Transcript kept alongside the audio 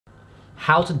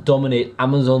how to dominate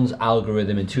Amazon's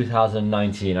algorithm in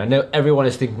 2019. I know everyone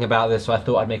is thinking about this, so I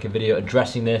thought I'd make a video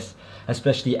addressing this,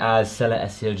 especially as Seller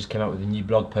SEO just came out with a new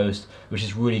blog post, which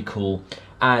is really cool.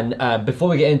 And before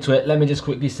we get into it, let me just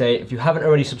quickly say, if you haven't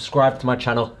already subscribed to my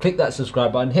channel, click that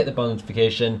subscribe button, hit the bell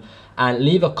notification, and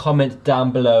leave a comment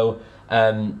down below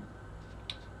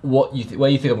where you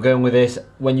think I'm going with this.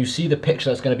 When you see the picture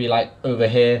that's going to be like over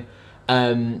here,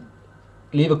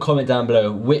 leave a comment down below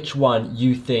which one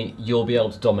you think you'll be able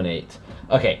to dominate.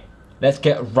 Okay, let's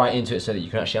get right into it so that you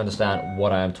can actually understand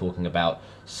what I am talking about.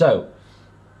 So,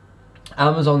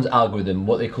 Amazon's algorithm,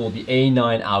 what they call the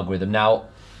A9 algorithm. Now,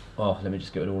 oh, let me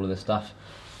just get rid of all of this stuff.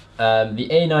 The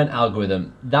A9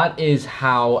 algorithm, that is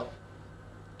how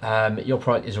your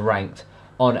product is ranked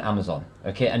on Amazon,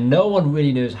 okay? And no one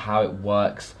really knows how it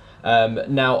works.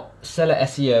 Now, Seller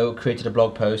SEO created a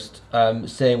blog post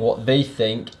saying what they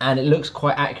think, and it looks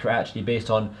quite accurate actually based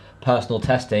on personal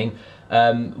testing.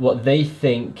 What they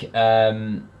think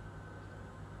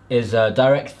is a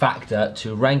direct factor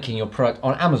to ranking your product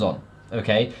on Amazon,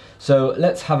 okay? So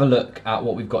let's have a look at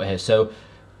what we've got here. So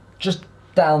just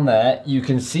down there, you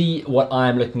can see what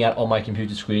I'm looking at on my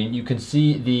computer screen. You can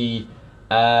see the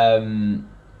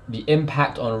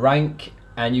impact on rank,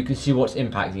 and you can see what's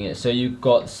impacting it. So you've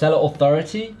got seller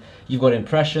authority, you've got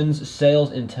impressions,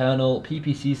 sales internal,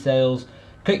 PPC sales,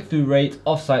 click-through rate,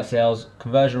 off-site sales,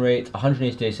 conversion rate,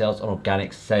 180-day sales, and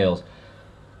organic sales.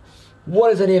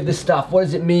 What is any of this stuff? What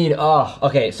does it mean?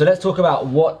 Okay, so let's talk about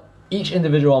what each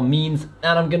individual means,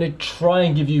 and I'm gonna try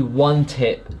and give you one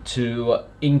tip to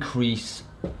increase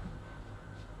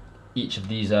each of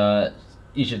these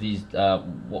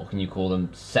what can you call them,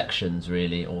 sections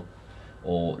really,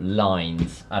 or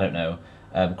lines, I don't know,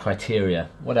 criteria,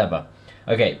 whatever.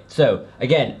 Okay, so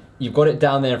again, you've got it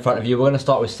down there in front of you. We're going to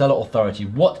start with seller authority.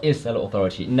 What is seller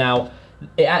authority? Now,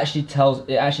 it actually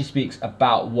speaks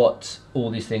about what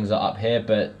all these things are up here,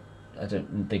 but I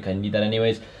don't think I need that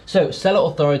anyways. So seller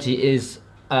authority is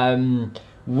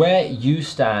where you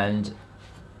stand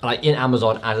like in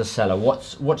Amazon as a seller.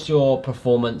 What's your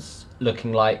performance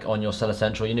looking like on your Seller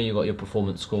Central? You know, you've got your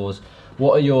performance scores.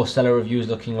 What are your seller reviews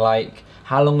looking like?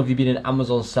 How long have you been an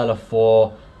Amazon seller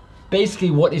for?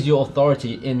 Basically, what is your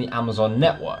authority in the Amazon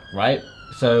network, right?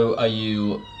 So are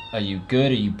you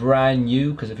good? Are you brand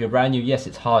new? Because if you're brand new, yes,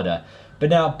 it's harder. But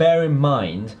now bear in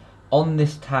mind, on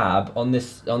this tab, on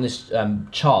this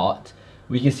chart,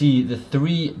 we can see the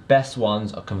three best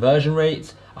ones are conversion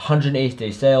rates,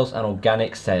 180-day sales, and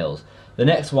organic sales. The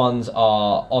next ones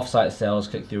are off-site sales,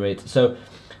 click-through rates. So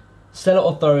seller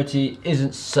authority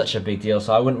isn't such a big deal,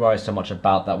 so I wouldn't worry so much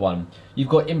about that one. You've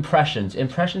got impressions.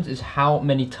 Impressions is how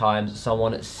many times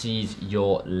someone sees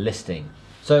your listing.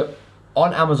 So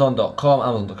on Amazon.com,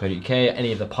 Amazon.co.uk,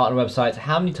 any of the partner websites,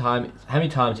 how many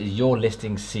times is your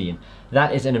listing seen?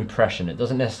 That is an impression. It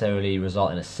doesn't necessarily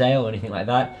result in a sale or anything like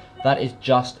that. That is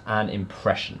just an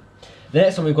impression. The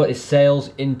next one we've got is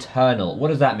sales internal. What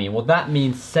does that mean? Well, that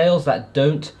means sales that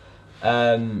don't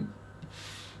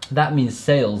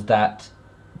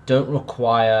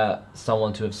require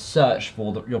someone to have searched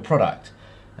for your product.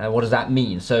 What does that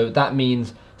mean? So that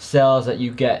means sales that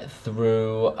you get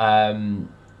through,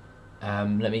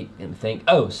 let me think.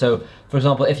 Oh, so for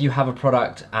example, if you have a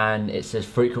product and it says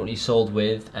frequently sold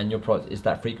with, and your product is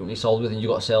that frequently sold with, and you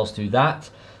got sales through that,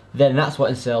 then that's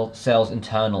what sales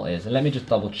internal is. And let me just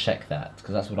double check that,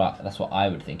 because that's what I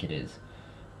would think it is.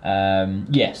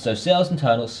 Yes, so sales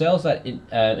internal, sales that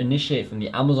initiate from the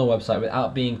Amazon website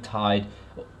without being tied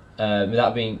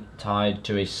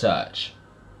to a search.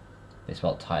 They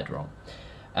spelled tied wrong.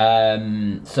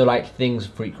 So like things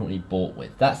frequently bought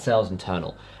with. That's sales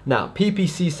internal. Now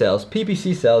PPC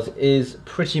sales is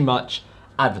pretty much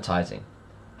advertising.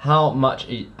 How much,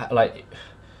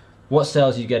 what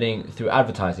sales are you getting through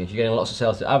advertising? If you're getting lots of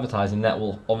sales through advertising, that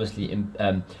will obviously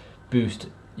boost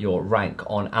your rank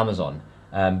on Amazon.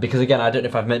 Because again, I don't know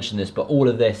if I've mentioned this, but all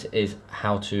of this is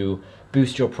how to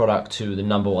boost your product to the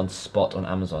 #1 spot on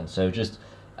Amazon. So just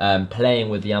playing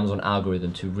with the Amazon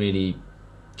algorithm to really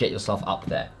get yourself up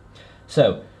there.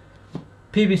 So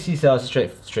PPC sales is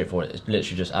straightforward. It's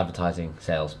literally just advertising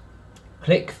sales.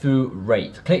 Click-through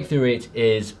rate. Click-through rate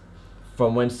is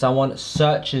from when someone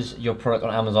searches your product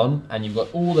on Amazon and you've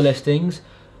got all the listings,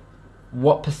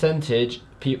 what percentage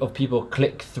of people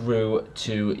click through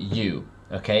to you,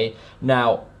 okay?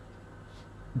 Now,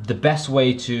 the best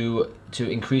way to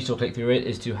increase your click-through rate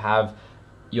is to have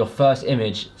your first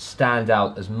image stand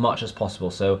out as much as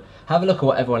possible. So have a look at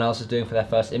what everyone else is doing for their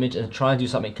first image and try and do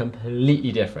something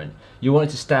completely different. You want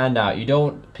it to stand out. You don't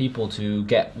want people to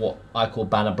get what I call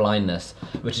banner blindness,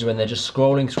 which is when they're just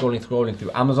scrolling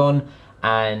through Amazon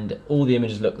and all the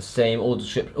images look the same, all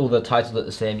the titles look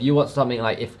the same. You want something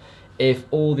like if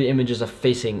all the images are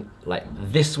facing like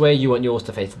this way, you want yours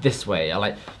to face this way.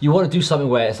 Like you want to do something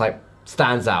where it's like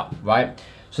stands out, right?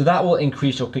 So that will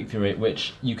increase your click-through rate,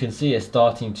 which you can see is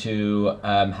starting to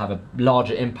have a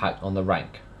larger impact on the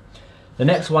rank. The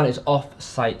next one is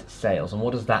off-site sales. And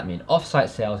what does that mean? Off-site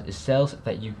sales is sales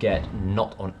that you get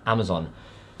not on Amazon.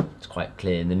 It's quite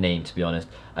clear in the name, to be honest.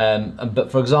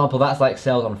 But for example, that's like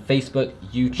sales on Facebook,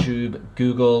 YouTube,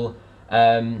 Google,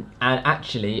 and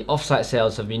actually off-site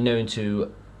sales have been known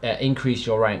to increase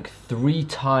your rank 3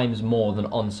 times more than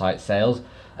on-site sales,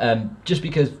 just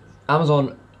because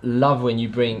Amazon love when you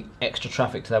bring extra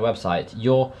traffic to their website.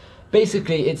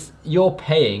 You're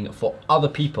paying for other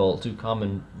people to come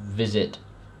and visit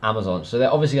Amazon, so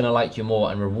they're obviously going to like you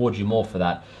more and reward you more for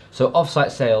that. So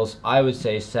off-site sales, I would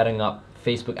say setting up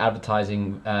Facebook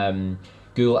advertising,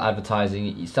 Google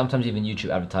advertising, sometimes even YouTube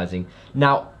advertising.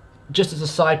 Now, just as a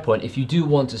side point, if you do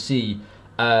want to see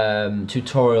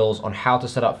tutorials on how to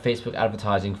set up Facebook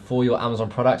advertising for your Amazon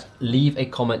products, leave a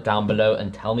comment down below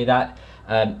and tell me that.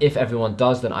 If everyone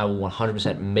does, then I will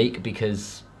 100% make,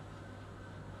 because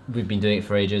we've been doing it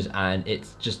for ages and it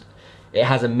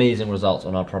has amazing results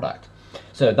on our product.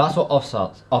 So that's what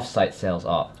off-site sales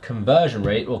are. Conversion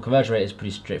rate is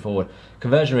pretty straightforward.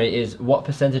 Conversion rate is what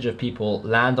percentage of people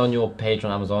land on your page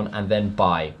on Amazon and then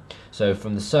buy. So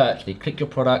from the search, they click your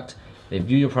product, they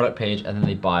view your product page, and then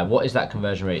they buy. What is that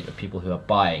conversion rate of people who are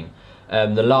buying?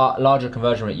 The larger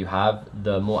conversion rate you have,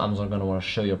 the more Amazon are going to want to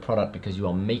show your product, because you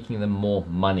are making them more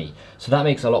money. So that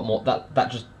makes a lot more.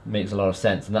 That just makes a lot of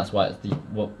sense, and that's why it's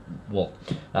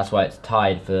that's why it's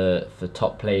tied for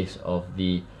top place of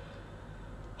the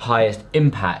highest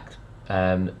impact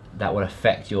that would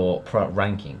affect your product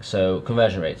ranking. So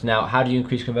conversion rates. Now, how do you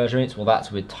increase conversion rates? Well,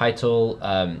 that's with title,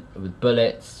 with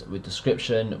bullets, with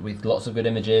description, with lots of good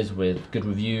images, with good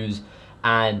reviews.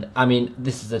 And I mean,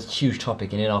 this is a huge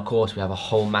topic, and in our course we have a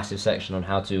whole massive section on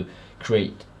how to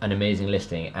create an amazing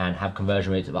listing and have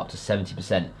conversion rates of up to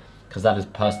 70%, because that is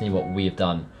personally what we have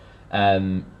done.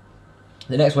 The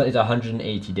next one is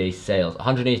 180-day sales.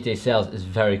 180-day sales is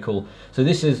very cool. So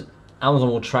this is, Amazon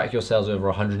will track your sales over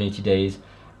 180 days,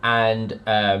 and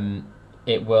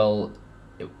it will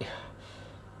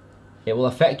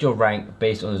affect your rank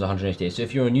based on those 180 days. So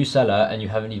if you're a new seller and you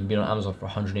haven't even been on Amazon for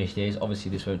 180 days, obviously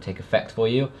this won't take effect for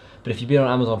you. But if you've been on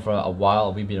Amazon for a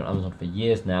while, we've been on Amazon for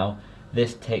years now,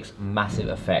 this takes massive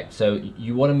effect. So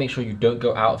you want to make sure you don't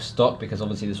go out of stock, because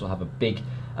obviously this will have a big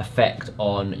effect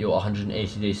on your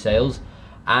 180-day sales.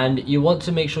 And you want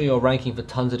to make sure you're ranking for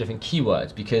tons of different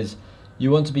keywords, because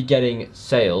you want to be getting a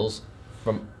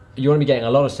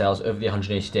lot of sales over the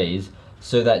 180 days,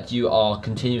 so that you are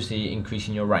continuously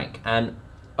increasing your rank. And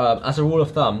as a rule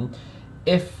of thumb,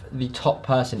 if the top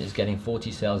person is getting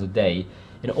 40 sales a day,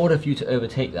 in order for you to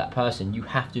overtake that person, you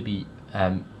have to be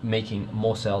making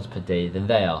more sales per day than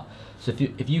they are. So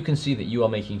if you can see that you are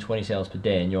making 20 sales per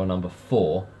day and you're number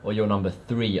 4 or you're number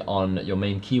 3 on your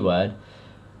main keyword,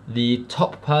 the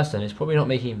top person is probably not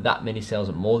making that many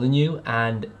sales more than you,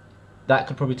 and that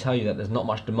could probably tell you that there's not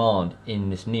much demand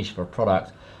in this niche for a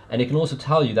product. And it can also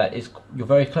tell you that you're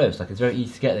very close, like it's very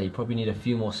easy to get there. You probably need a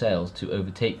few more sales to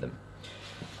overtake them.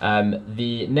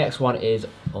 The next one is,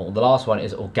 or the last one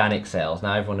is organic sales.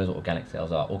 Now everyone knows what organic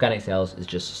sales are. Organic sales is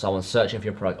just someone searching for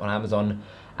your product on Amazon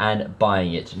and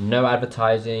buying it. No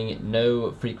advertising,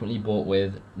 no frequently bought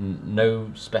with, no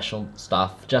special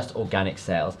stuff, just organic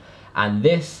sales. And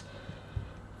this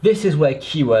is where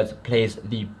keywords plays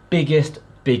the biggest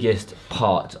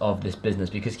part of this business,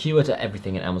 because keywords are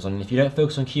everything in Amazon, and if you don't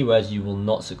focus on keywords, you will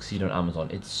not succeed on Amazon.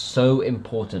 It's so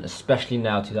important, especially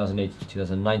now 2018 to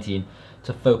 2019,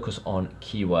 to focus on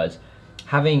keywords.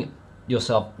 Having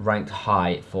yourself ranked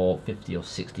high for 50 or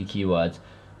 60 keywords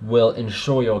will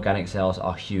ensure your organic sales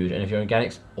are huge, and if your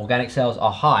organic sales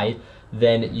are high,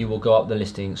 then you will go up the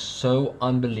listing so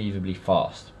unbelievably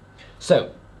fast.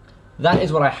 So that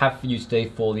is what I have for you today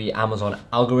for the Amazon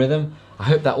algorithm. I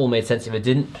hope that all made sense. If it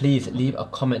didn't, please leave a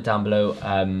comment down below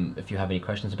if you have any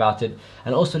questions about it.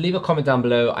 And also leave a comment down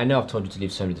below. I know I've told you to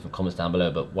leave so many different comments down below,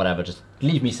 but whatever, just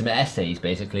leave me some essays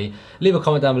basically. Leave a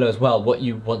comment down below as well what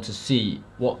you want to see,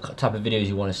 what type of videos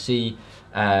you want to see,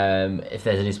 if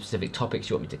there's any specific topics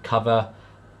you want me to cover,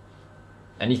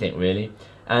 anything really.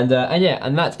 And yeah,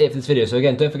 and that's it for this video. So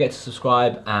again, don't forget to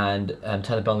subscribe and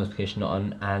turn the bell notification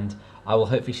on, and I will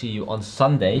hopefully see you on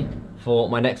Sunday for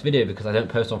my next video, because I don't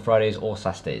post on Fridays or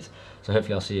Saturdays. So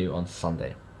hopefully I'll see you on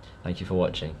Sunday. Thank you for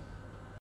watching.